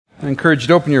I encourage you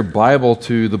to open your Bible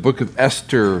to the book of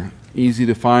Esther. Easy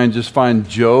to find. Just find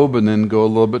Job and then go a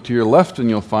little bit to your left and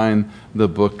you'll find the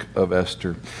book of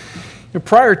Esther.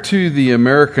 Prior to the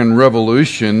American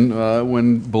Revolution,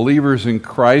 when believers in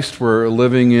Christ were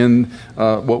living in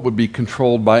what would be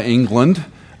controlled by England,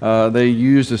 they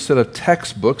used a set of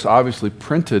textbooks, obviously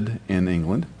printed in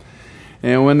England.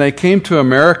 And when they came to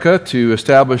America to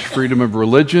establish freedom of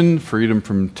religion, freedom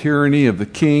from tyranny of the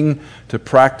king, to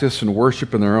practice and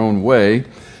worship in their own way,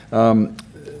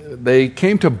 they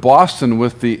came to Boston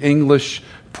with the English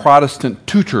Protestant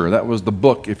Tutor. That was the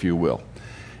book, if you will.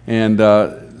 And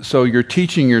so you're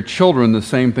teaching your children the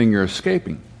same thing you're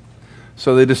escaping.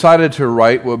 So they decided to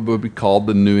write what would be called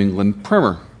the New England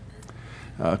Primer.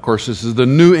 Of course, this is the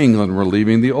New England. We're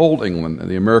leaving the Old England.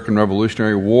 The American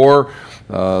Revolutionary War,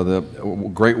 the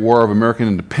Great War of American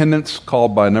Independence,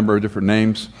 called by a number of different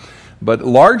names. But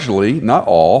largely, not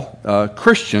all,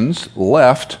 Christians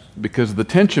left because of the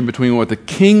tension between what the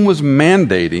king was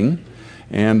mandating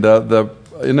and the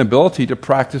inability to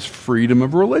practice freedom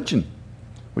of religion,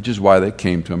 which is why they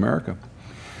came to America.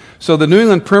 So the New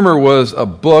England Primer was a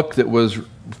book that was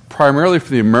primarily for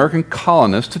the American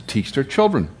colonists to teach their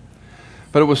children.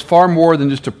 But it was far more than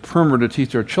just a primer to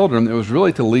teach their children. It was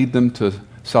really to lead them to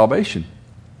salvation.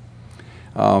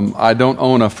 I don't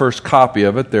own a first copy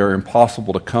of it. They're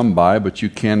impossible to come by, but you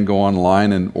can go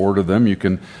online and order them. You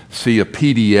can see a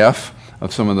PDF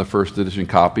of some of the first edition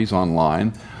copies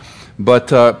online.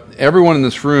 But everyone in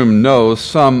this room knows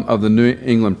some of the New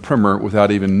England Primer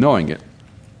without even knowing it.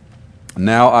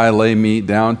 Now I lay me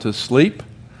down to sleep.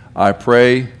 I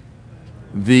pray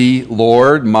thee,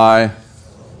 Lord,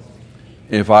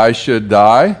 if I should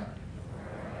die,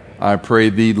 I pray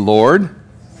thee, Lord.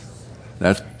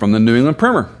 That's from the New England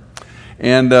Primer.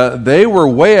 And they were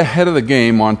way ahead of the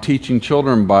game on teaching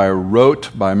children by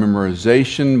rote, by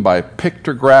memorization, by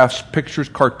pictographs, pictures,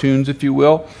 cartoons, if you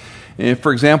will. And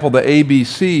for example, the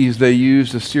ABCs, they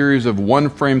used a series of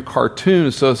one-frame cartoon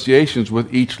associations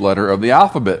with each letter of the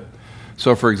alphabet.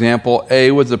 So for example,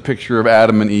 A was a picture of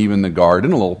Adam and Eve in the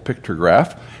garden, a little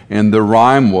pictograph. And the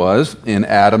rhyme was, in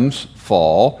Adam's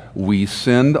fall, we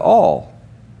sinned all.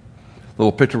 The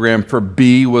little pictogram for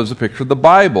B was a picture of the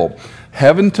Bible.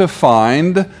 Heaven to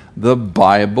find, the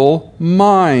Bible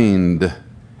mind.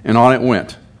 And on it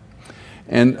went.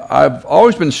 And I've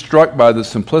always been struck by the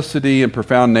simplicity and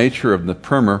profound nature of the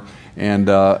Primer. And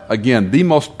again, the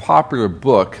most popular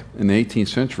book in the 18th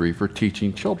century for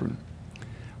teaching children.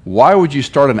 Why would you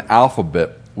start an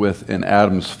alphabet with, in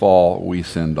Adam's fall, we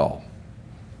sinned all?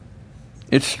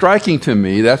 It's striking to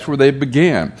me that's where they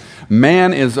began.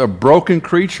 Man is a broken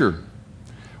creature.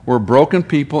 We're broken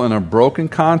people in a broken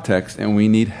context, and we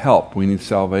need help. We need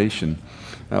salvation.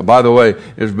 By the way,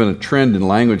 there's been a trend in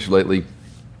language lately.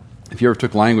 If you ever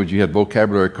took language, you had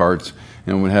vocabulary cards,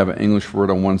 and would have an English word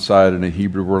on one side and a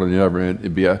Hebrew word on the other.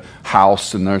 It'd be a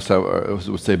house, and there's how it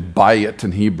would say bayit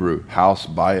in Hebrew. House,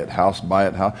 bayit, house,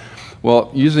 bayit, house. Well,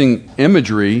 using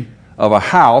imagery of a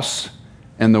house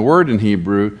and the word in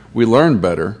Hebrew, we learn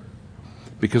better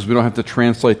because we don't have to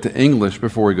translate to English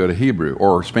before we go to Hebrew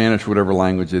or Spanish, whatever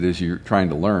language it is you're trying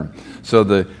to learn. So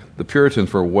the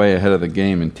Puritans were way ahead of the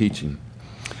game in teaching.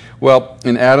 Well,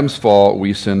 in Adam's fall,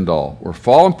 we sinned all. We're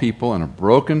fallen people in a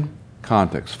broken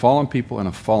context, fallen people in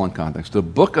a fallen context. The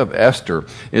book of Esther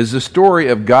is the story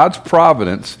of God's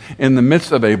providence in the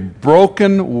midst of a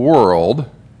broken world.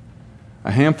 A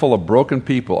handful of broken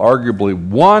people, arguably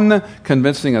one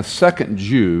convincing a second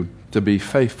Jew to be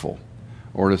faithful.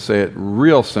 Or to say it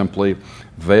real simply,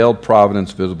 veiled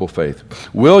providence, visible faith.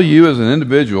 Will you as an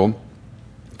individual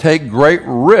take great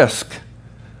risk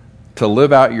to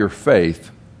live out your faith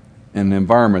in an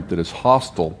environment that is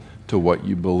hostile to what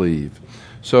you believe?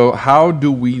 So how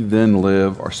do we then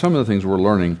live, are some of the things we're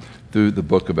learning through the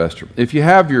book of Esther. If you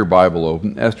have your Bible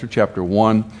open, Esther chapter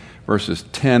 1, verses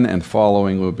 10 and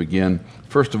following will begin.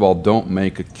 First of all, don't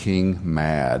make a king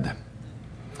mad.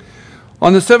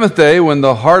 On the seventh day, when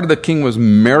the heart of the king was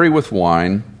merry with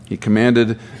wine, he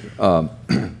commanded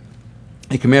Mehuman,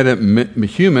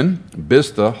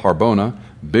 Biztha, Harbona,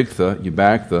 Bigtha,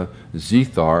 Ubagtha,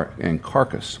 Zethar, and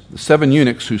Carcass, the 7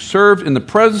 eunuchs who served in the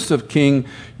presence of King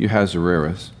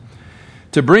Ahasuerus,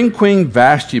 to bring Queen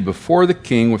Vashti before the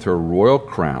king with her royal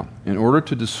crown, in order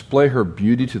to display her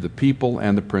beauty to the people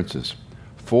and the princes,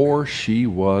 for she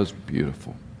was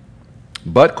beautiful.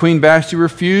 But Queen Vashti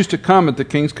refused to come at the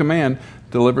king's command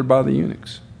delivered by the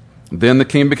eunuchs. Then the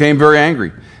king became very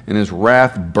angry, and his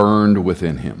wrath burned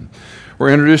within him. We're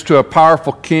introduced to a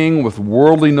powerful king with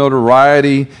worldly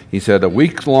notoriety. He's had a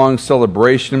week-long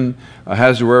celebration.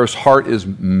 Ahasuerus' heart is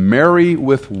merry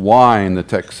with wine, the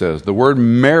text says. The word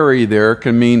merry there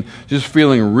can mean just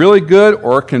feeling really good,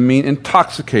 or it can mean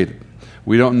intoxicated.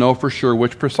 We don't know for sure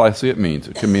which precisely it means.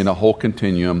 It can mean a whole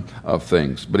continuum of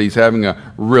things. But he's having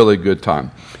a really good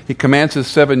time. He commands his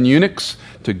 7 eunuchs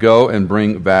to go and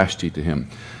bring Vashti to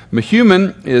him.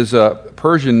 Mehuman is a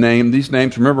Persian name. These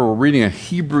names, remember, we're reading a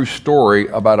Hebrew story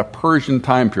about a Persian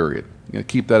time period. You gotta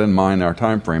keep that in mind in our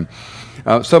time frame.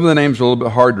 Some of the names are a little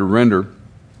bit hard to render.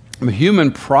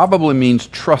 Mehuman probably means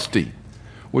trusty,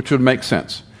 which would make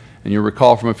sense. And you'll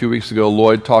recall from a few weeks ago,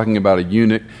 Lloyd talking about a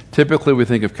eunuch. Typically we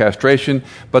think of castration,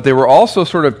 but they were also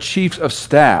sort of chiefs of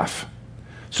staff.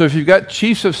 So if you've got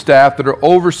chiefs of staff that are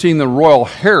overseeing the royal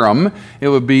harem, it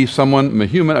would be someone,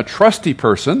 Mehuman, a trusty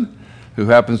person, who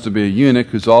happens to be a eunuch,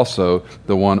 who's also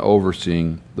the one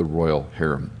overseeing the royal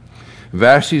harem.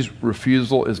 Vashti's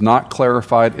refusal is not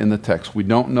clarified in the text. We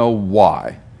don't know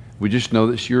why. We just know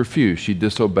that she refused. She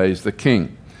disobeys the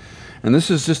king. And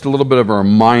this is just a little bit of a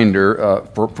reminder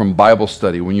from Bible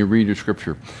study when you read your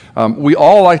scripture. We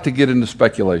all like to get into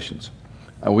speculations.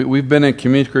 We've been in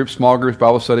community groups, small groups,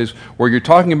 Bible studies, where you're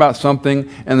talking about something,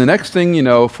 and the next thing you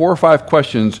know, 4 or 5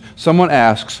 questions, someone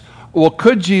asks, well,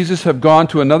 could Jesus have gone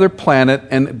to another planet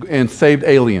and saved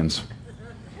aliens?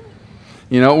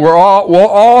 You know, we're all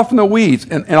off in the weeds,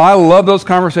 and I love those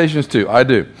conversations too. I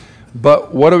do.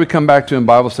 But what do we come back to in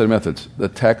Bible study methods? The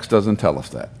text doesn't tell us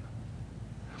that.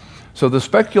 So the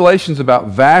speculations about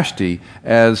Vashti,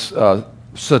 as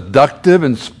seductive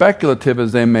and speculative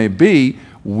as they may be,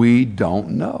 we don't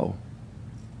know.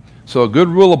 So a good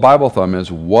rule of Bible thumb is,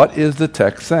 what is the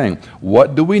text saying?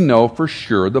 What do we know for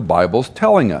sure the Bible's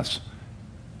telling us?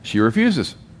 She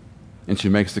refuses, and she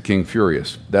makes the king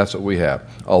furious. That's what we have.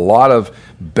 A lot of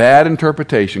bad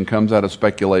interpretation comes out of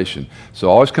speculation. So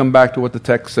always come back to what the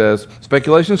text says.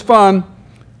 Speculation is fun.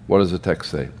 What does the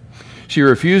text say? She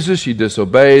refuses, she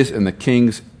disobeys, and the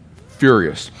king's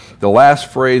furious. The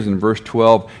last phrase in verse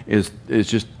 12 is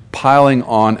just piling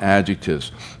on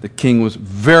adjectives. The king was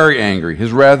very angry.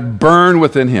 His wrath burned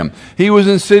within him. He was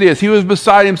insidious. He was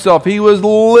beside himself. He was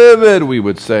livid, we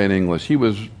would say in English. He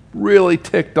was really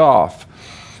ticked off.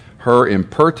 Her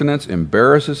impertinence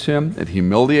embarrasses him. It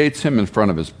humiliates him in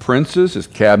front of his princes, his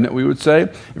cabinet, we would say,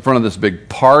 in front of this big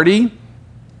party.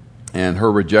 And her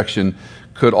rejection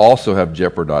could also have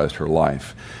jeopardized her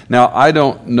life. Now, I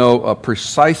don't know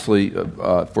precisely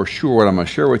for sure what I'm going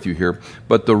to share with you here,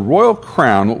 but the royal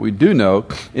crown, what we do know,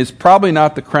 is probably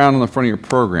not the crown on the front of your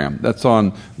program. That's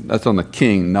on the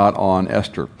king, not on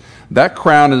Esther. That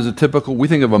crown is a typical, we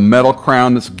think of a metal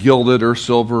crown that's gilded or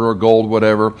silver or gold,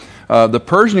 whatever. The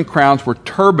Persian crowns were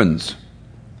turbans,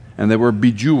 and they were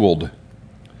bejeweled.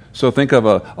 So think of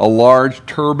a large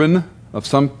turban of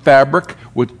some fabric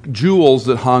with jewels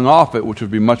that hung off it, which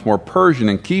would be much more Persian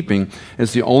in keeping.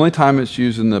 It's the only time it's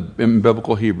used in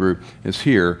biblical Hebrew is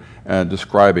here,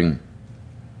 describing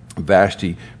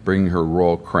Vashti bringing her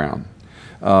royal crown.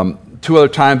 2 other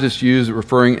times it's used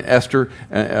referring to Esther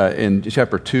in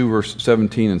chapter 2, verse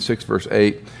 17, and 6, verse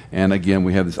 8. And again,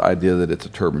 we have this idea that it's a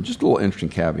turban. Just a little interesting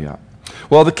caveat.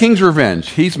 Well, the king's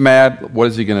revenge. He's mad. What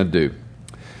is he going to do?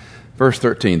 Verse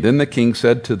 13, then the king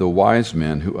said to the wise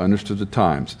men who understood the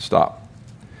times, stop.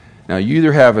 Now you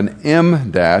either have an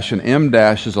M dash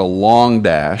is a long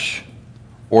dash,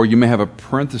 or you may have a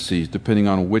parenthesis depending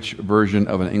on which version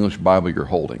of an English Bible you're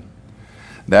holding.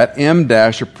 That M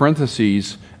dash or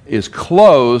parenthesis is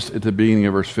closed at the beginning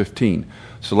of verse 15.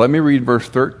 So let me read verse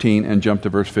 13 and jump to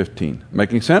verse 15.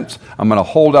 Making sense? I'm going to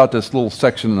hold out this little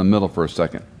section in the middle for a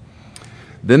second.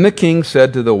 Then the king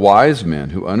said to the wise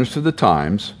men who understood the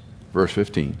times, verse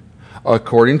 15,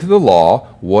 according to the law,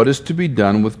 what is to be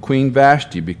done with Queen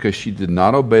Vashti, because she did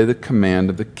not obey the command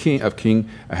of King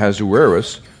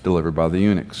Ahasuerus, delivered by the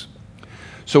eunuchs.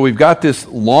 So we've got this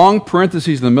long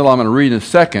parenthesis in the middle I'm going to read in a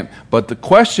second, but the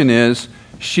question is,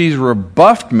 she's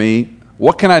rebuffed me.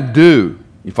 What can I do?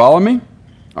 You follow me?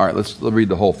 All right, let's read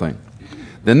the whole thing.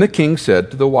 Then the king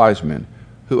said to the wise men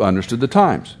who understood the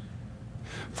times,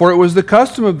 for it was the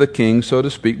custom of the king, so to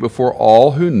speak, before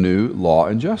all who knew law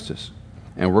and justice,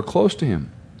 and were close to him.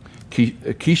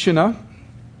 Kishana,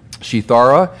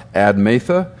 Shithara,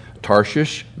 Admatha,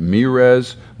 Tarshish,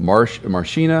 Merez,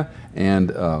 Marshina, and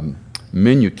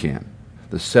Menucan,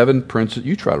 the 7 princes,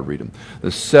 you try to read them, the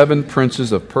 7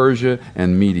 princes of Persia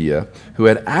and Media, who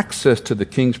had access to the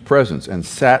king's presence and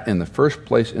sat in the first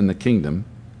place in the kingdom,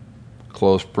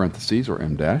 close parentheses or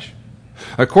M dash.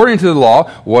 According to the law,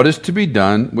 what is to be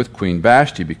done with Queen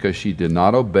Vashti, because she did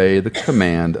not obey the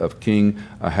command of King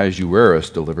Ahasuerus,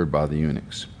 delivered by the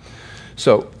eunuchs?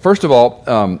 So, first of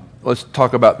all, let's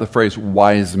talk about the phrase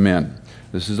wise men.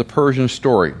 This is a Persian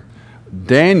story.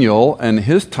 Daniel and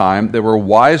his time, there were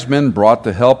wise men brought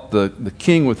to help the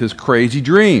king with his crazy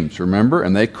dreams, remember?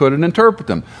 And they couldn't interpret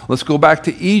them. Let's go back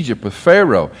to Egypt with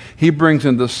Pharaoh. He brings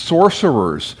in the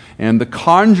sorcerers and the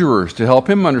conjurers to help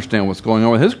him understand what's going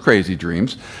on with his crazy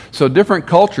dreams. So different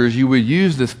cultures, you would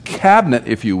use this cabinet,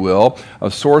 if you will,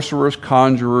 of sorcerers,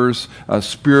 conjurers,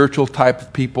 spiritual type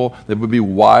of people that would be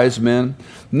wise men.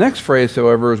 The next phrase,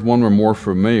 however, is one we're more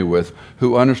familiar with,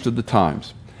 who understood the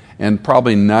times. And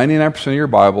probably 99% of your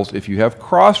Bibles, if you have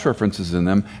cross-references in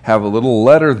them, have a little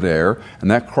letter there,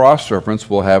 and that cross-reference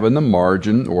will have in the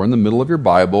margin or in the middle of your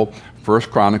Bible 1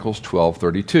 Chronicles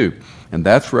 12:32. And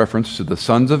that's reference to the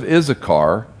sons of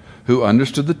Issachar who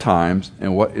understood the times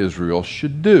and what Israel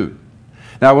should do.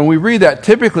 Now, when we read that,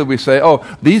 typically we say, oh,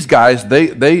 these guys,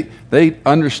 they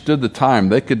understood the time.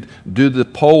 They could do the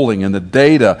polling and the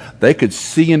data. They could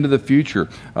see into the future.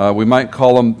 We might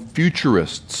call them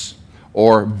futurists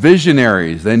or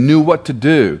visionaries. They knew what to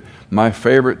do. My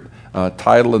favorite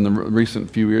title in the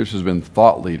recent few years has been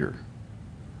thought leader.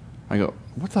 I go,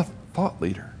 what's a thought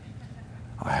leader?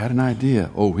 I had an idea.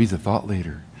 Oh, he's a thought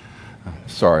leader.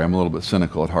 Sorry, I'm a little bit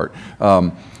cynical at heart.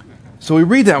 So we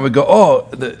read that and we go,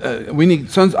 we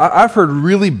need sons. I've heard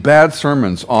really bad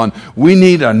sermons on we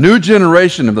need a new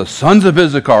generation of the sons of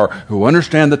Issachar who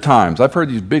understand the times. I've heard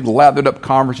these big lathered up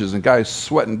conferences and guys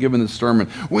sweating giving this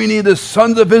sermon. We need the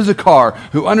sons of Issachar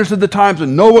who understood the times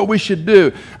and know what we should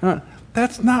do.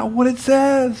 That's not what it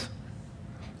says.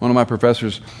 One of my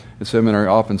professors at seminary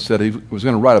often said he was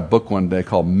going to write a book one day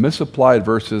called Misapplied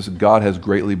Verses God Has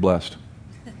Greatly Blessed.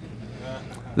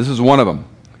 This is one of them.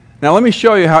 Now let me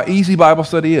show you how easy Bible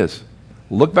study is.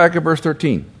 Look back at verse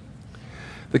 13.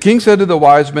 The king said to the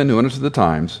wise men who understood the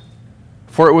times,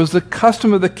 for it was the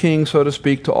custom of the king, so to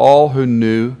speak, to all who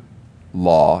knew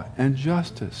law and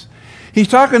justice. He's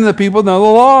talking to the people who know the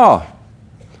law.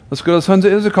 Let's go to the sons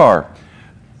of Issachar.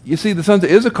 You see, the sons of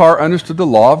Issachar understood the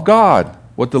law of God,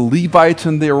 what the Levites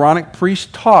and the Aaronic priests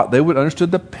taught. They would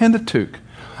understood the Pentateuch.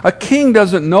 A king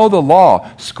doesn't know the law.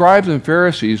 Scribes and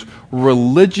Pharisees were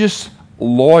religious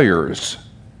lawyers.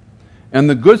 And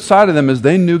the good side of them is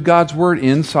they knew God's word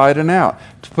inside and out.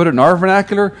 To put it in our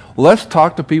vernacular, let's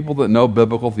talk to people that know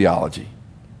biblical theology.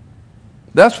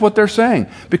 That's what they're saying.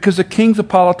 Because a king's a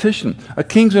politician. A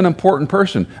king's an important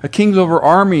person. A king's over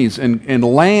armies and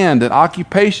land and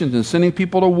occupations and sending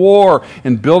people to war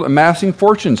and amassing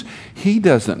fortunes. He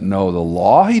doesn't know the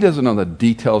law. He doesn't know the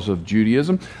details of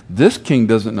Judaism. This king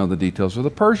doesn't know the details of the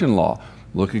Persian law.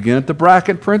 Look again at the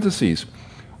bracket parentheses.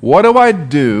 What do I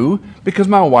do because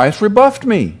my wife rebuffed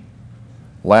me?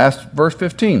 Last verse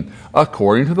 15.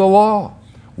 According to the law,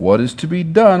 what is to be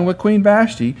done with Queen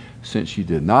Vashti since she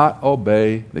did not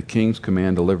obey the king's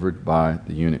command delivered by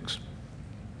the eunuchs?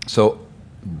 So,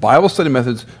 Bible study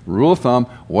methods, rule of thumb,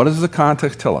 what does the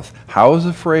context tell us? How is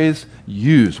the phrase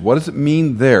used? What does it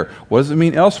mean there? What does it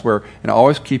mean elsewhere? And it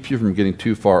always keeps you from getting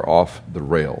too far off the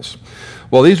rails.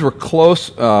 Well, these were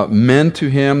close men to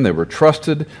him. They were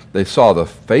trusted. They saw the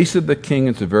face of the king.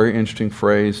 It's a very interesting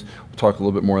phrase. We'll talk a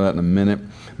little bit more of that in a minute.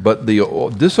 But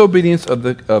the disobedience of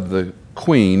the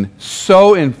queen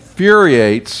so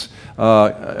infuriates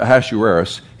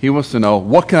Ahasuerus. He wants to know,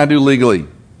 what can I do legally?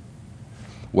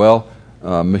 Well,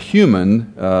 Memucan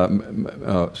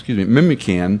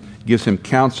gives him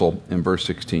counsel in verse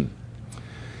 16.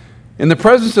 In the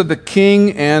presence of the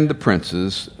king and the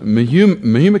princes,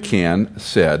 Memucan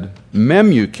said,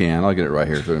 I'll get it right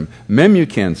here.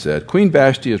 Memucan said, Queen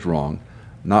Vashti is wrong,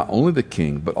 not only the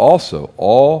king, but also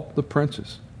all the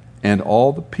princes and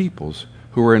all the peoples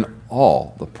who are in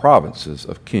all the provinces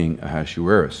of King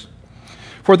Ahasuerus.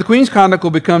 For the queen's conduct will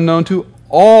become known to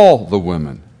all the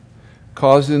women,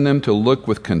 causing them to look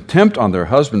with contempt on their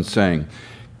husbands, saying,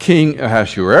 King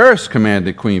Ahasuerus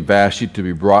commanded Queen Vashti to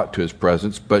be brought to his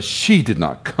presence, but she did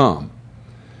not come.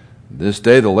 This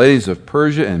day the ladies of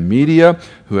Persia and Media,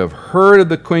 who have heard of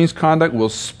the queen's conduct, will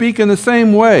speak in the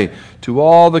same way to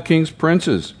all the king's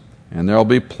princes, and there will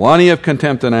be plenty of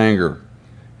contempt and anger.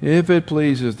 If it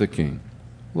pleases the king,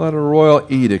 let a royal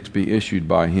edict be issued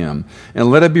by him, and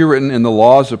let it be written in the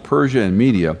laws of Persia and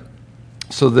Media,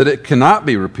 so that it cannot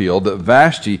be repealed, that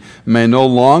Vashti may no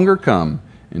longer come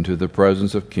into the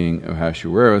presence of King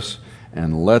Ahasuerus,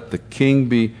 and let the king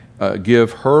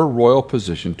give her royal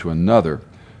position to another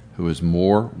who is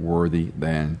more worthy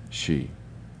than she.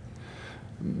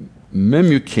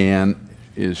 Memucan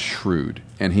is shrewd,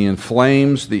 and he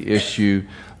inflames the issue.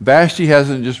 Vashti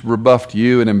hasn't just rebuffed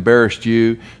you and embarrassed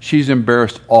you. She's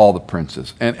embarrassed all the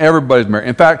princes, and everybody's married.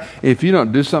 In fact, if you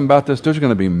don't do something about this, there's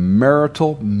going to be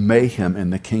marital mayhem in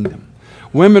the kingdom.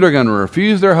 Women are going to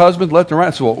refuse their husbands left and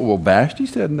right. So, well, Vashti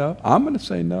said no. I'm going to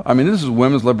say no. I mean, this is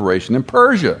women's liberation in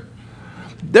Persia.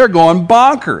 They're going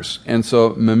bonkers. And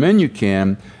so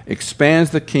Memucan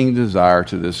expands the king's desire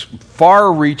to this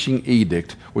far-reaching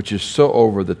edict, which is so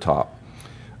over the top.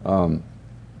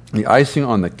 The icing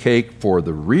on the cake for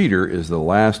the reader is the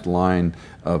last line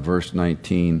of verse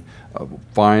 19.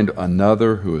 Find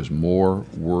another who is more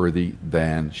worthy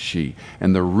than she.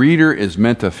 And the reader is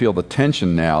meant to feel the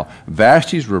tension now.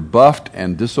 Vashti's rebuffed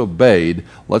and disobeyed.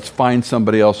 Let's find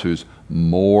somebody else who's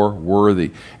more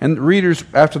worthy. And readers,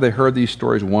 after they heard these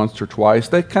stories once or twice,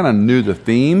 they kind of knew the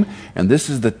theme, and this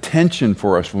is the tension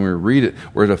for us when we read it.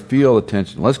 We're to feel the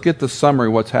tension. Let's get the summary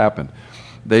of what's happened.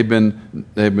 They've been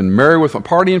married with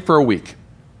partying for a week.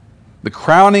 The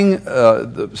crowning,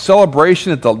 the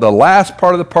celebration at the last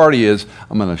part of the party is,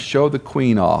 I'm going to show the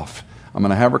queen off. I'm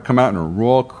going to have her come out in a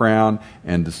royal crown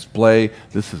and display,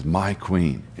 this is my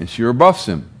queen. And she rebuffs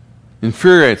him,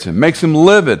 infuriates him, makes him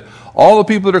livid. All the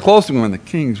people that are close to him, when the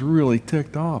king's really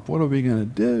ticked off, what are we going to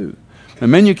do?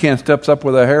 And Memucan steps up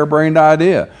with a harebrained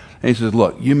idea. And he says,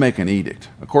 look, you make an edict,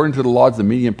 according to the laws of the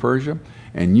Media and Persia,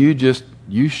 and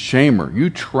you shame her, you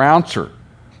trounce her.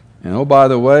 And oh, by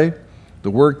the way, the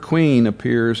word queen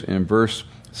appears in verse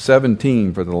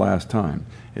 17 for the last time.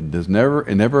 It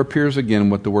never appears again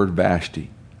with the word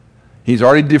Vashti. He's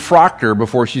already defrocked her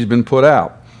before she's been put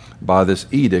out by this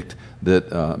edict that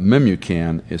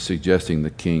Memucan is suggesting the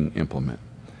king implement.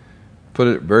 Put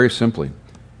it very simply,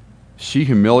 she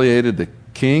humiliated the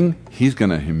king, he's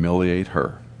going to humiliate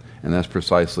her. And that's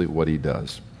precisely what he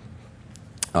does.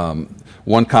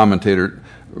 One commentator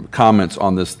comments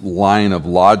on this line of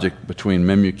logic between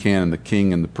Memucan and the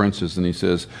king and the princes, and he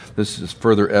says, this is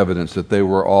further evidence that they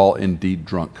were all indeed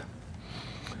drunk.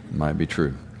 It might be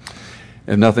true.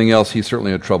 If nothing else, he's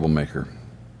certainly a troublemaker.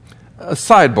 A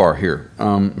sidebar here.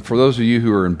 For those of you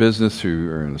who are in business, who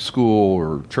are in a school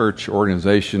or church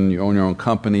organization, you own your own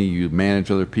company, you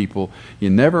manage other people, you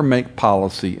never make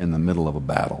policy in the middle of a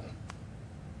battle.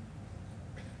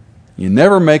 You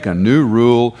never make a new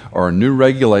rule or a new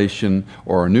regulation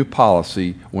or a new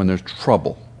policy when there's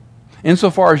trouble.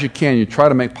 Insofar as you can, you try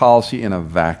to make policy in a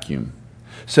vacuum.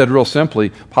 Said real simply,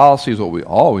 policy is what we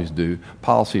always do.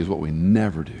 Policy is what we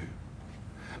never do.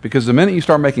 Because the minute you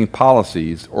start making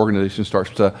policies, the organization starts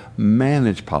to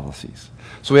manage policies.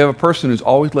 So we have a person who's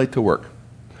always late to work,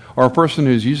 or a person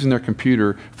who's using their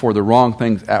computer for the wrong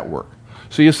things at work.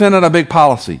 So you send out a big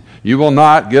policy. You will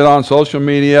not get on social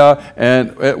media and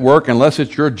at work unless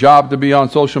it's your job to be on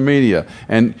social media.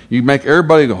 And you make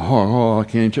everybody go, I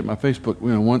can't even check my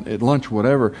Facebook, at lunch,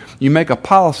 whatever. You make a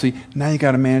policy, now you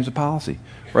got to manage the policy.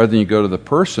 Rather than you go to the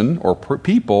person or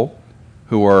people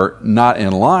who are not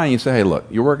in line, you say, hey, look,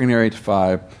 you're working here 8 to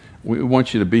 5. We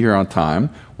want you to be here on time,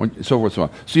 so forth, so on.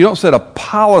 So you don't set a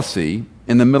policy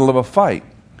in the middle of a fight.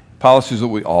 Policy is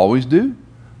what we always do.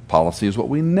 Policy is what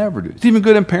we never do. It's even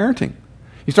good in parenting.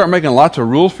 You start making lots of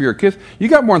rules for your kids. You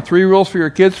got more than 3 rules for your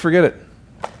kids, forget it.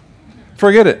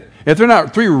 Forget it. If they're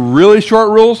not 3 really short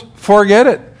rules, forget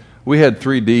it. We had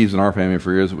 3 Ds in our family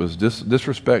for years. It was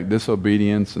disrespect,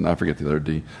 disobedience, and I forget the other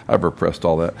D. I've repressed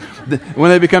all that. When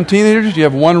they become teenagers, you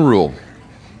have 1 rule.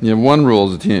 You have 1 rule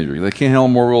as a teenager. They can't handle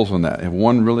more rules than that. You have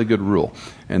 1 really good rule.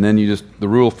 And then the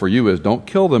rule for you is don't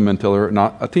kill them until they're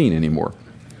not a teen anymore.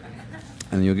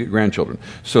 And you'll get grandchildren.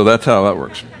 So that's how that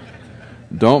works.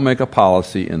 Don't make a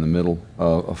policy in the middle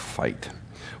of a fight.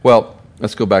 Well,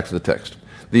 let's go back to the text.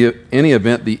 In any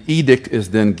event, the edict is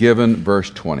then given, verse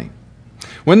 20.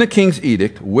 When the king's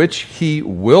edict, which he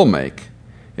will make,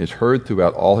 is heard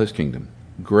throughout all his kingdom,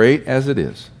 great as it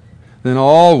is, then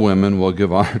all women will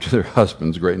give honor to their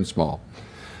husbands, great and small.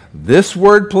 This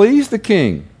word pleased the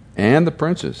king and the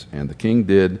princes, and the king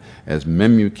did as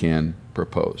Memucan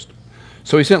proposed.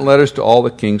 So he sent letters to all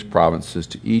the king's provinces,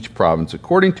 to each province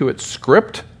according to its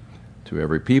script, to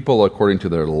every people according to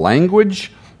their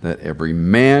language, that every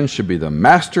man should be the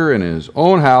master in his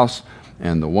own house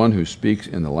and the one who speaks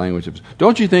in the language of his.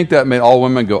 Don't you think that made all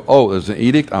women go, oh, there's an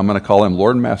edict, I'm going to call him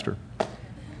Lord and Master?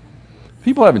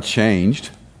 People haven't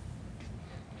changed.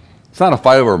 It's not a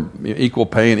fight over equal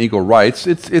pay and equal rights.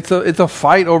 It's a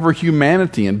fight over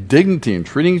humanity and dignity and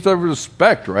treating each other with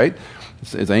respect, right?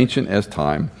 It's as ancient as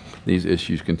time. These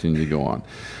issues continue to go on.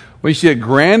 We see a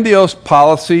grandiose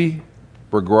policy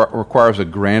requires a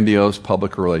grandiose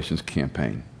public relations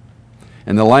campaign.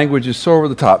 And the language is so over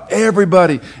the top.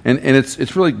 Everybody, and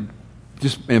it's really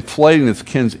just inflating this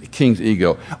king's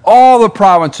ego. All the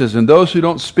provinces and those who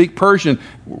don't speak Persian,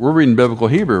 we're reading biblical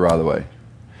Hebrew, by the way.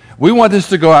 We want this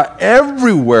to go out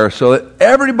everywhere so that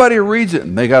everybody reads it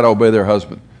and they got to obey their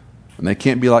husband. And they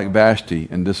can't be like Vashti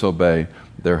and disobey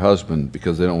their husband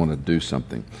because they don't want to do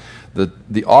something.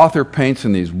 The author paints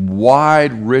in these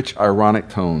wide, rich, ironic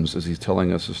tones as he's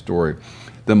telling us a story.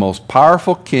 The most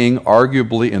powerful king,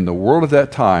 arguably, in the world of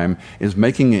that time is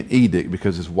making an edict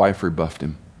because his wife rebuffed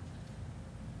him.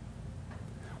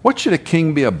 What should a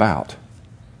king be about?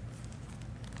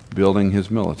 Building his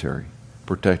military,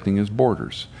 protecting his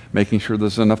borders, making sure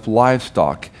there's enough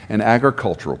livestock and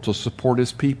agricultural to support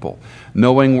his people,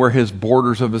 knowing where his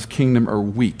borders of his kingdom are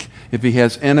weak. If he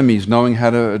has enemies, knowing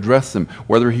how to address them,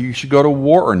 whether he should go to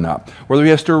war or not, whether he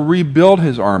has to rebuild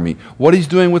his army, what he's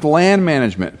doing with land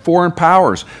management, foreign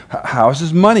powers, how's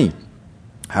his money,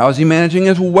 how is he managing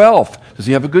his wealth, does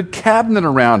he have a good cabinet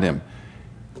around him?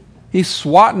 He's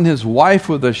swatting his wife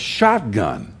with a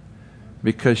shotgun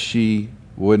because she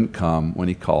wouldn't come when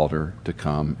he called her to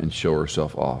come and show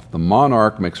herself off. The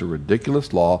monarch makes a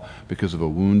ridiculous law because of a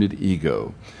wounded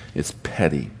ego. It's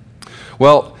petty.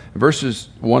 Well, verses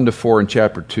 1 to 4 in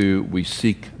chapter 2, we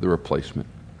seek the replacement.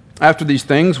 After these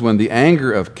things, when the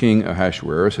anger of King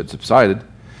Ahasuerus had subsided,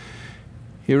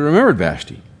 he remembered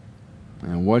Vashti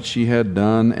and what she had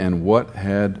done and what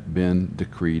had been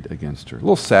decreed against her. A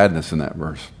little sadness in that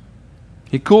verse.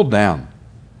 He cooled down.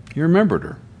 He remembered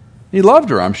her. He loved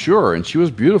her, I'm sure, and she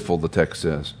was beautiful, the text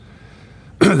says.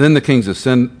 Then the king's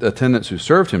attendants who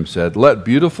served him said, "Let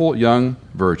beautiful young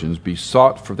virgins be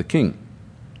sought for the king."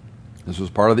 This was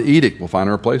part of the edict. We'll find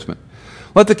a replacement.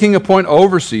 "Let the king appoint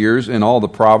overseers in all the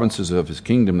provinces of his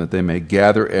kingdom, that they may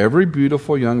gather every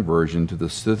beautiful young virgin to the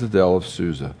citadel of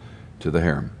Susa, to the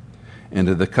harem, and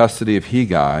to the custody of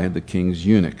Hegai, the king's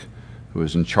eunuch, who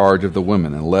is in charge of the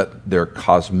women, and let their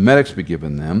cosmetics be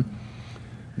given them.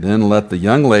 Then let the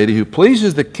young lady who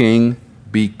pleases the king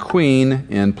be queen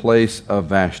in place of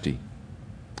Vashti."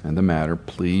 And the matter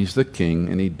pleased the king,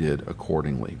 and he did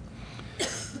accordingly.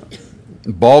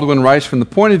 Baldwin writes, from the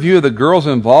point of view of the girls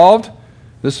involved,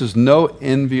 this is no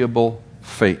enviable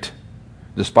fate,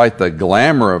 despite the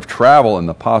glamour of travel and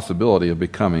the possibility of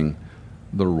becoming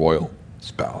the royal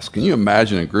spouse. Can you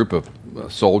imagine a group of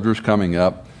soldiers coming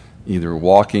up, either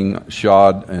walking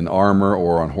shod in armor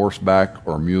or on horseback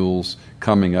or mules,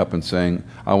 coming up and saying,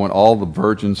 "I want all the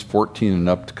virgins 14 and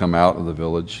up to come out of the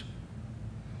village"?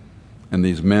 And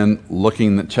these men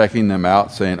checking them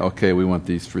out, saying, "Okay, we want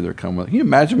these three that come with." Can you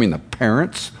imagine being the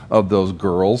parents of those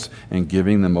girls and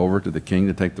giving them over to the king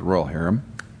to take the royal harem?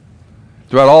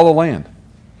 Throughout all the land.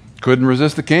 Couldn't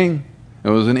resist the king.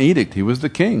 It was an edict. He was the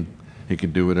king. He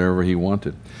could do whatever he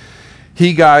wanted.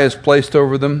 Hegai is placed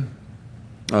over them.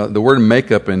 The word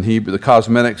makeup in Hebrew, the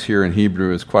cosmetics here in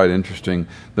Hebrew is quite interesting.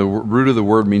 The root of the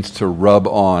word means to rub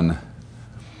on.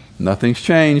 Nothing's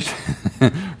changed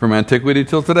from antiquity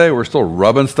till today. We're still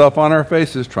rubbing stuff on our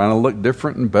faces, trying to look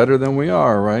different and better than we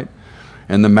are, right?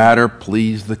 And the matter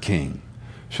pleased the king.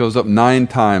 Shows up 9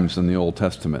 times in the Old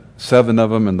Testament, 7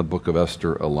 of them in the book of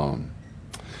Esther alone.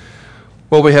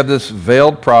 Well, we have this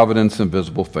veiled providence and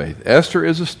visible faith. Esther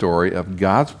is a story of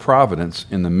God's providence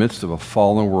in the midst of a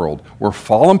fallen world. We're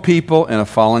fallen people in a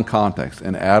fallen context.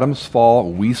 In Adam's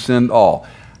fall, we sinned all.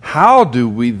 How do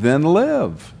we then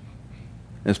live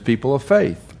as people of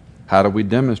faith? How do we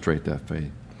demonstrate that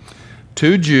faith?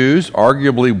 2 Jews,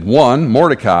 arguably one,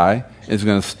 Mordecai, is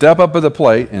going to step up at the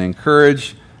plate and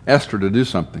encourage Esther to do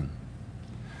something.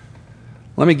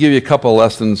 Let me give you a couple of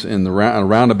lessons in a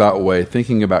roundabout way,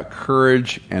 thinking about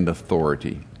courage and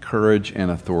authority. Courage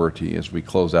and authority as we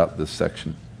close out this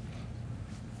section.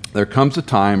 There comes a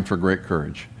time for great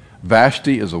courage.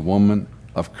 Vashti is a woman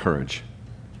of courage.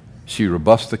 She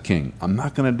rebuffs the king. "I'm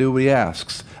not going to do what he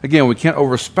asks." Again, we can't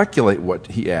over-speculate what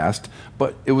he asked,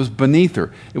 but it was beneath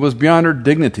her. It was beyond her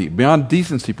dignity, beyond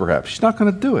decency perhaps. She's not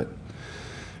going to do it.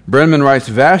 Brennan writes,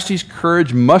 Vashti's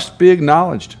courage must be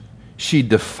acknowledged. She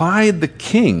defied the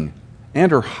king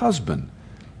and her husband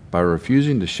by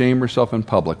refusing to shame herself in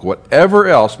public. Whatever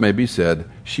else may be said,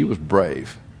 she was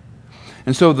brave.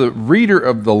 And so the reader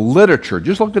of the literature,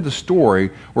 just look at the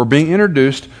story, we're being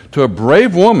introduced to a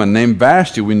brave woman named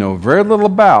Vashti we know very little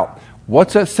about.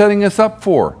 What's that setting us up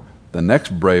for? The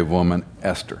next brave woman,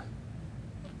 Esther.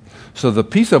 So the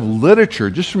piece of literature,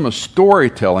 just from a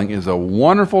storytelling, is a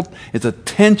wonderful, it's a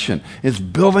tension. It's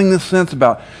building this sense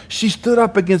about, she stood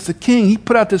up against the king. He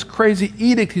put out this crazy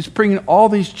edict. He's bringing all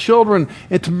these children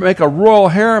to make a royal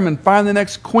harem and find the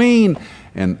next queen.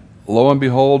 And lo and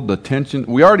behold, the tension,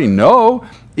 we already know,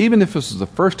 even if this is the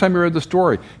first time you read the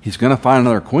story, he's going to find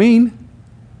another queen.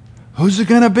 Who's it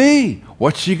going to be?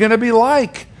 What's she going to be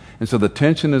like? And so the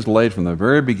tension is laid from the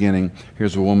very beginning.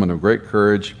 Here's a woman of great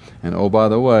courage. And oh, by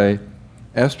the way,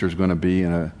 Esther's going to be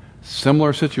in a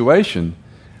similar situation,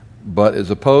 But as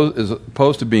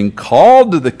opposed to being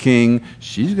called to the king,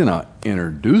 she's going to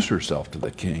introduce herself to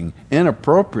the king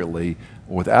inappropriately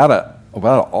without an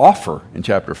offer in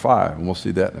chapter 5, and we'll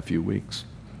see that in a few weeks.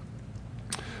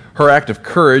 Her act of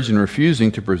courage in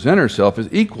refusing to present herself is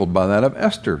equaled by that of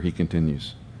Esther, he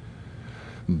continues.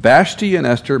 Vashti and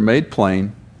Esther made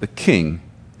plain the king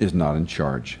is not in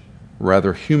charge.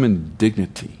 Rather, human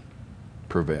dignity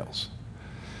prevails.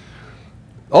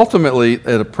 Ultimately,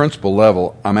 at a principal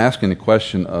level, I'm asking the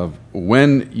question of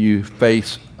when you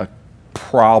face a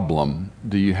problem,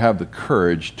 do you have the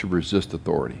courage to resist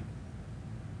authority?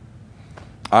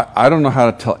 I don't know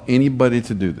how to tell anybody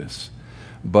to do this,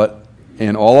 but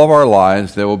in all of our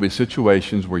lives, there will be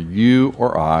situations where you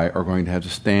or I are going to have to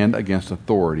stand against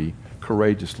authority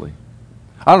courageously.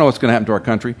 I don't know what's going to happen to our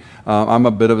country. I'm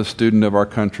a bit of a student of our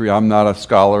country. I'm not a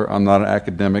scholar. I'm not an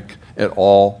academic at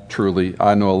all, truly.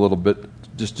 I know a little bit,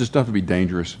 just enough to be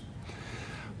dangerous.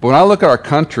 But when I look at our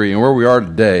country and where we are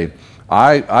today,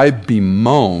 I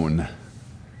bemoan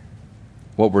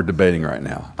what we're debating right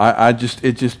now.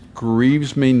 It just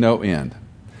grieves me no end.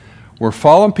 We're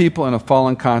fallen people in a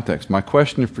fallen context. My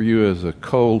question for you as a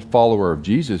cold follower of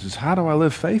Jesus is, how do I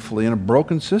live faithfully in a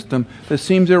broken system that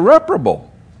seems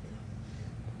irreparable?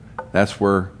 That's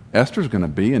where Esther's going to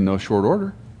be in no short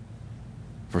order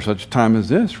for such a time as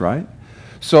this, right?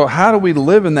 So how do we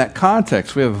live in that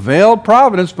context? We have veiled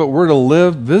providence, but we're to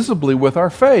live visibly with our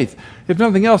faith. If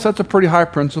nothing else, that's a pretty high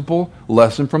principle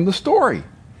lesson from the story.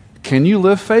 Can you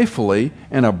live faithfully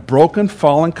in a broken,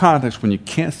 fallen context when you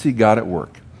can't see God at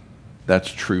work? That's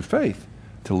true faith,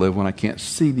 to live when I can't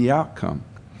see the outcome.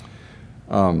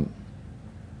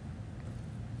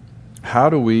 How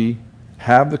do we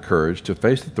have the courage to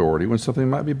face authority when something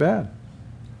might be bad?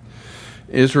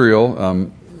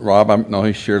 Israel, Rob, I know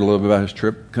he shared a little bit about his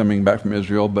trip coming back from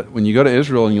Israel, but when you go to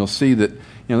Israel and you'll see that,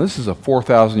 this is a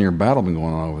 4,000-year battle been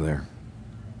going on over there.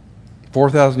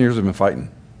 4,000 years they've been fighting.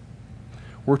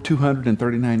 We're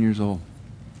 239 years old.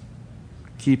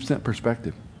 Keeps that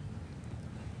perspective.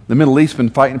 The Middle East's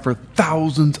been fighting for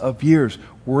thousands of years.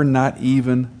 We're not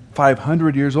even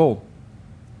 500 years old.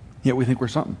 Yet we think we're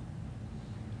something.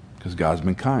 Because God's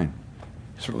been kind.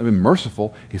 He's certainly been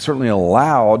merciful. He's certainly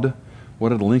allowed, what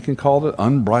did Lincoln call it,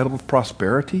 unbridled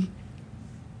prosperity?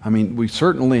 I mean, we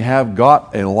certainly have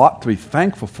got a lot to be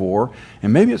thankful for,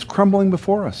 and maybe it's crumbling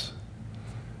before us.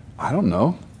 I don't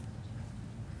know.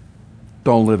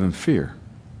 Don't live in fear.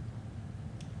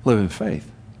 Live in faith.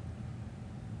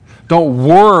 Don't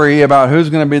worry about who's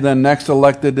going to be the next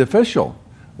elected official.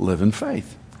 Live in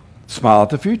faith. Smile at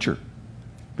the future,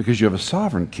 because you have a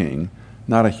sovereign king,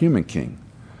 not a human king.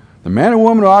 The man or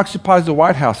woman who occupies the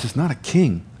White House is not a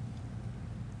king.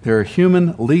 They're a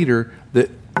human leader that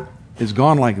is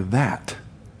gone like that,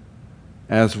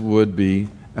 as would be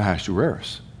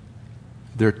Ahasuerus.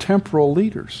 They're temporal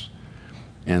leaders,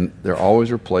 and they're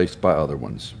always replaced by other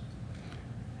ones.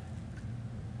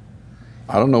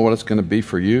 I don't know what it's going to be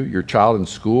for you, your child in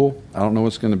school. I don't know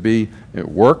what's going to be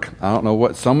at work. I don't know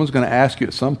what someone's going to ask you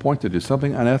at some point to do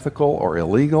something unethical or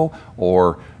illegal,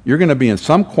 or you're going to be in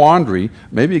some quandary,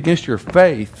 maybe against your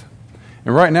faith.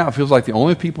 And right now it feels like the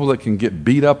only people that can get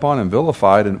beat up on and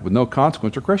vilified and with no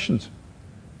consequence are Christians.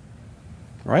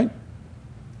 Right?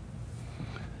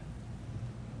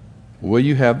 Will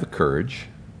you have the courage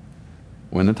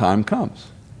when the time comes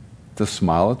to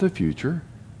smile at the future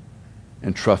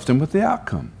and trust Him with the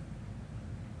outcome?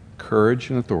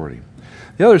 Courage and authority.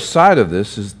 The other side of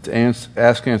this is to answer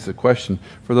the question,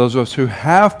 for those of us who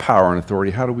have power and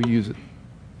authority, how do we use it?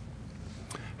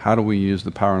 How do we use the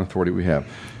power and authority we have?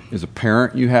 As a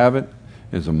parent, you have it.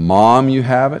 As a mom, you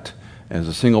have it. As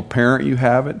a single parent, you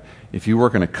have it. If you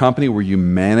work in a company where you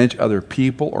manage other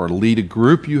people or lead a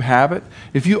group, you have it.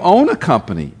 If you own a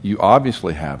company, you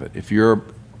obviously have it. If you're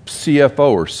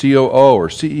CFO or COO or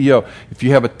CEO, if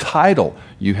you have a title,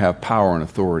 you have power and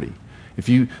authority. If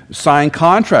you sign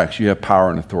contracts, you have power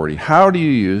and authority. How do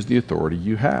you use the authority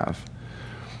you have?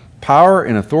 Power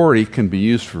and authority can be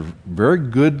used in very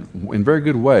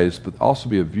good ways, but also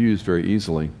be abused very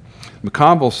easily.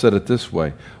 McConville said it this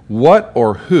way: what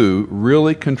or who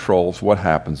really controls what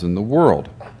happens in the world?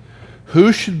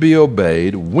 Who should be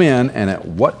obeyed, when, and at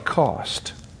what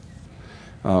cost?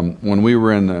 When we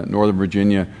were in the Northern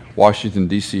Virginia, Washington,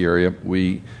 D.C. area,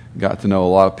 we got to know a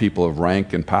lot of people of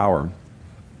rank and power.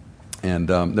 And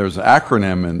there's an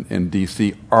acronym in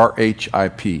D.C.,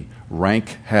 RHIP,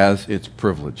 rank has its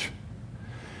privilege.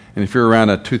 And if you're around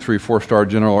a 2, 3, 4-star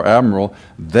general or admiral,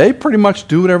 they pretty much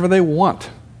do whatever they want.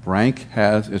 Rank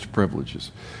has its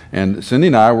privileges. And Cindy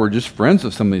and I were just friends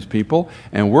of some of these people,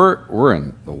 and we're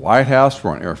in the White House,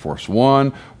 we're on Air Force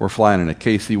One, we're flying in a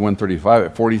KC-135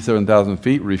 at 47,000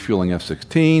 feet, refueling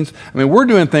F-16s. I mean, we're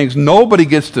doing things nobody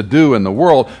gets to do in the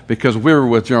world because we were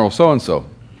with General so-and-so.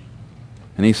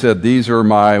 And he said, these are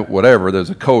my whatever, there's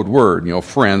a code word,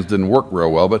 friends didn't work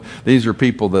real well, but these are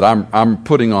people that I'm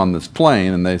putting on this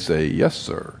plane, and they say, yes,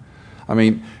 sir. I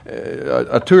mean,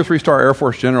 a 2 or 3 star Air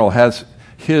Force general has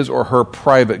his or her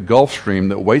private Gulfstream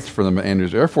that waits for them at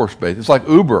Andrews Air Force Base. It's like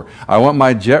Uber. I want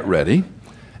my jet ready,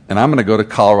 and I'm going to go to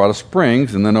Colorado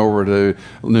Springs and then over to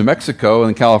New Mexico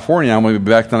and California. I'm going to be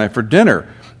back tonight for dinner.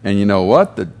 And you know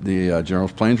what? The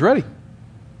general's plane's ready.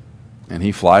 And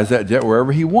he flies that jet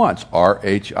wherever he wants,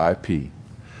 RHIP.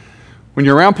 When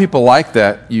you're around people like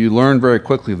that, you learn very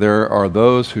quickly there are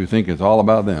those who think it's all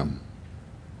about them,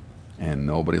 and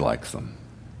nobody likes them.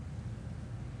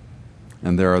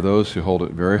 And there are those who hold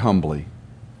it very humbly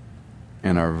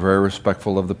and are very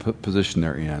respectful of the position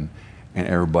they're in, and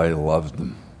everybody loves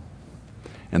them.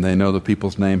 And they know the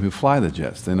people's name who fly the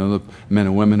jets. They know the men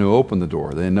and women who open the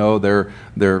door. They know their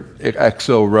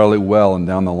XO really well and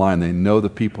down the line. They know the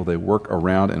people they work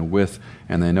around and with,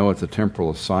 and they know it's a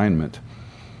temporal assignment.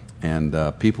 And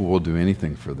people will do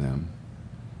anything for them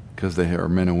because they are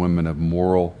men and women of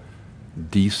moral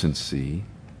decency.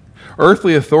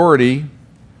 Earthly authority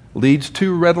leads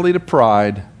too readily to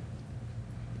pride.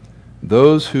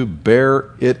 Those who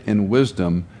bear it in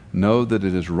wisdom know that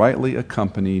it is rightly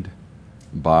accompanied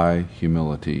by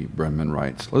humility, Brenman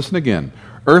writes. Listen again.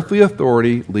 Earthly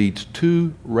authority leads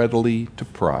too readily to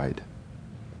pride.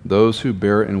 Those who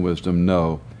bear it in wisdom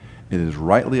know it is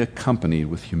rightly accompanied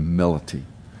with humility.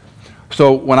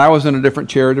 So when I was in a different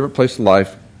chair, a different place in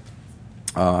life,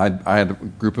 I had a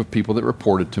group of people that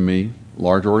reported to me,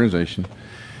 large organization.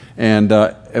 And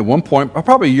at one point,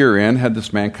 probably a year in, had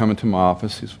this man come into my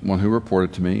office. He's one who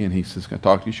reported to me, and he says, "Can I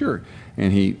talk to you?" Sure.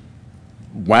 And he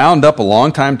wound up a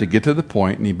long time to get to the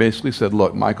point, and he basically said,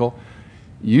 "Look, Michael,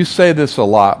 you say this a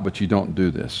lot, but you don't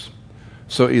do this.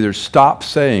 So either stop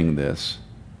saying this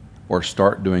or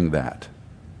start doing that."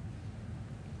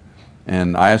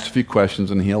 And I asked a few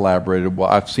questions, and he elaborated, "Well,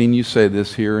 I've seen you say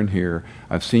this here and here.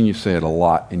 I've seen you say it a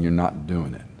lot, and you're not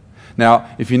doing it." Now,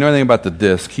 if you know anything about the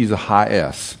DISC, he's a high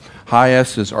S. High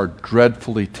S's are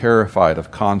dreadfully terrified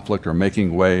of conflict or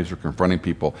making waves or confronting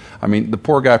people. I mean, the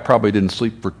poor guy probably didn't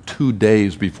sleep for 2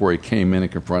 days before he came in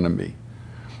and confronted me.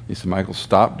 He said, "Michael,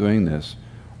 stop doing this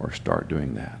or start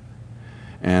doing that."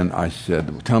 And I said,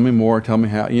 "Well, tell me more, tell me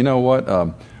how." You know what?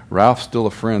 Ralph's still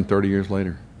a friend 30 years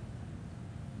later.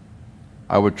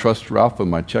 I would trust Ralph with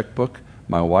my checkbook,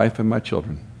 my wife, and my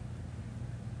children.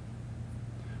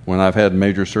 When I've had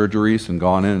major surgeries and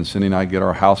gone in, and Cindy and I get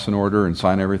our house in order and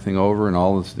sign everything over and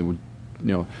all this,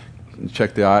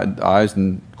 check the I's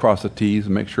and cross the T's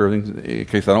and make sure everything's, in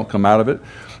case I don't come out of it.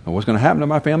 And what's going to happen to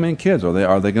my family and kids? Are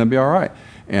they going to be all right?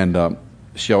 And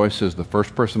she always says, the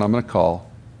first person I'm going to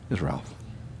call is Ralph.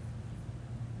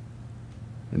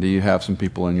 And do you have some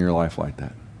people in your life like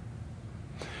that?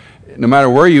 No matter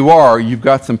where you are, you've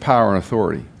got some power and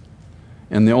authority.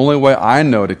 And the only way I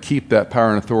know to keep that power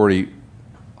and authority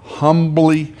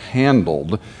humbly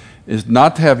handled is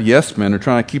not to have yes men who are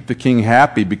trying to keep the king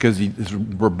happy because he's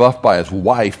rebuffed by his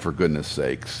wife, for goodness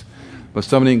sakes. But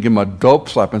somebody can give him a dope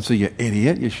slap and say, "You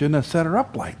idiot, you shouldn't have set her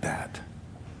up like that."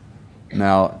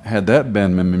 Now, had that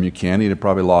been Mimim Buchanan, he'd have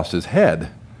probably lost his head.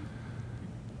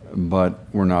 But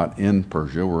we're not in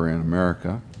Persia, we're in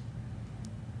America.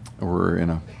 We're in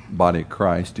a body of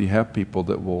Christ. Do you have people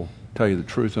that will tell you the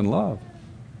truth in love?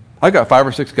 I got 5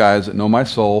 or 6 guys that know my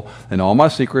soul, they know all my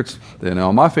secrets, they know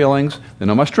all my failings, they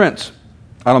know my strengths.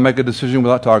 I don't make a decision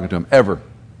without talking to them, ever.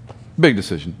 Big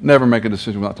decision. Never make a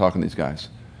decision without talking to these guys.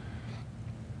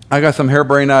 I got some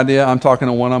harebrained idea, I'm talking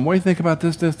to one of them, "What do you think about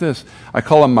this? I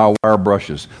call them my wire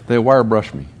brushes. They wire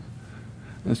brush me.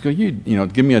 Let's go, you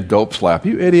give me a dope slap.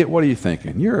 "You idiot, what are you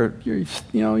thinking? You're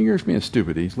just being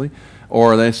stupid easily."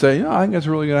 Or they say, "I think that's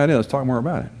a really good idea. Let's talk more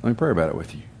about it. Let me pray about it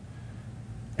with you."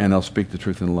 And they'll speak the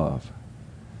truth in love.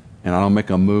 And I don't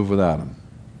make a move without them.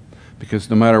 Because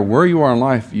no matter where you are in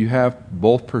life, you have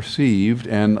both perceived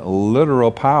and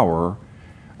literal power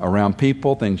around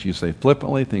people, things you say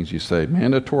flippantly, things you say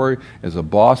mandatory, as a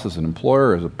boss, as an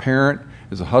employer, as a parent,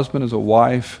 as a husband, as a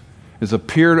wife, as a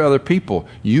peer to other people.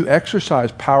 You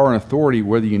exercise power and authority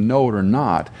whether you know it or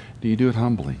not. Do you do it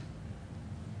humbly?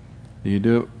 Do you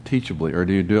do it teachably? Or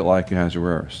do you do it like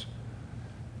Ahasuerus?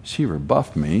 She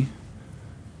rebuffed me.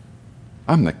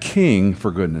 I'm the king, for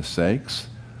goodness sakes.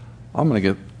 I'm going to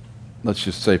get, let's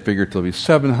just say figuratively,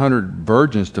 700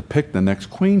 virgins to pick the next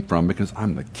queen from because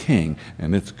I'm the king,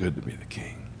 and it's good to be the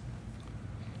king.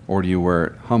 or do you wear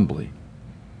it humbly?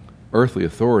 Earthly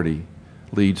authority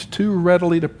leads too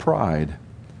readily to pride.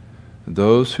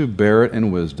 Those who bear it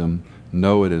in wisdom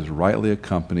know it is rightly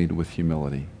accompanied with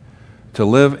humility. To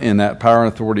live in that power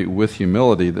and authority with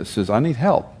humility that says, I need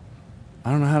help.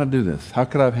 I don't know how to do this. How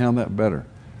could I have handled that better?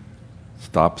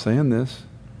 Stop saying this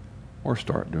or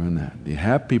start doing that. Do you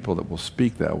have people that will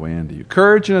speak that way into you?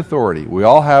 Courage and authority. We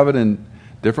all have it in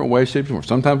different ways, shapes, and forms.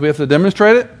 Sometimes we have to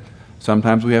demonstrate it.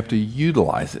 Sometimes we have to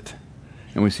utilize it.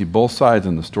 And we see both sides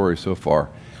in the story so far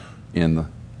in the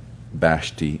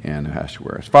Vashti and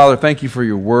Ahasuerus. Father, thank you for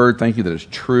your word. Thank you that it's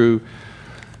true.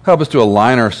 Help us to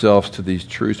align ourselves to these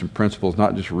truths and principles,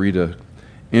 not just read an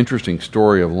interesting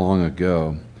story of long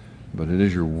ago, but it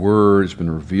is your word. It's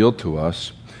been revealed to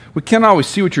us. We can't always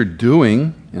see what you're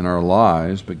doing in our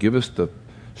lives, but give us the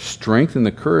strength and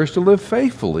the courage to live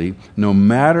faithfully, no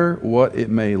matter what it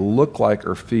may look like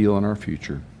or feel in our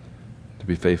future, to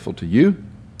be faithful to you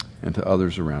and to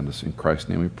others around us. In Christ's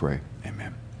name we pray.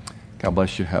 Amen. God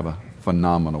bless you. Have a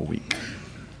phenomenal week.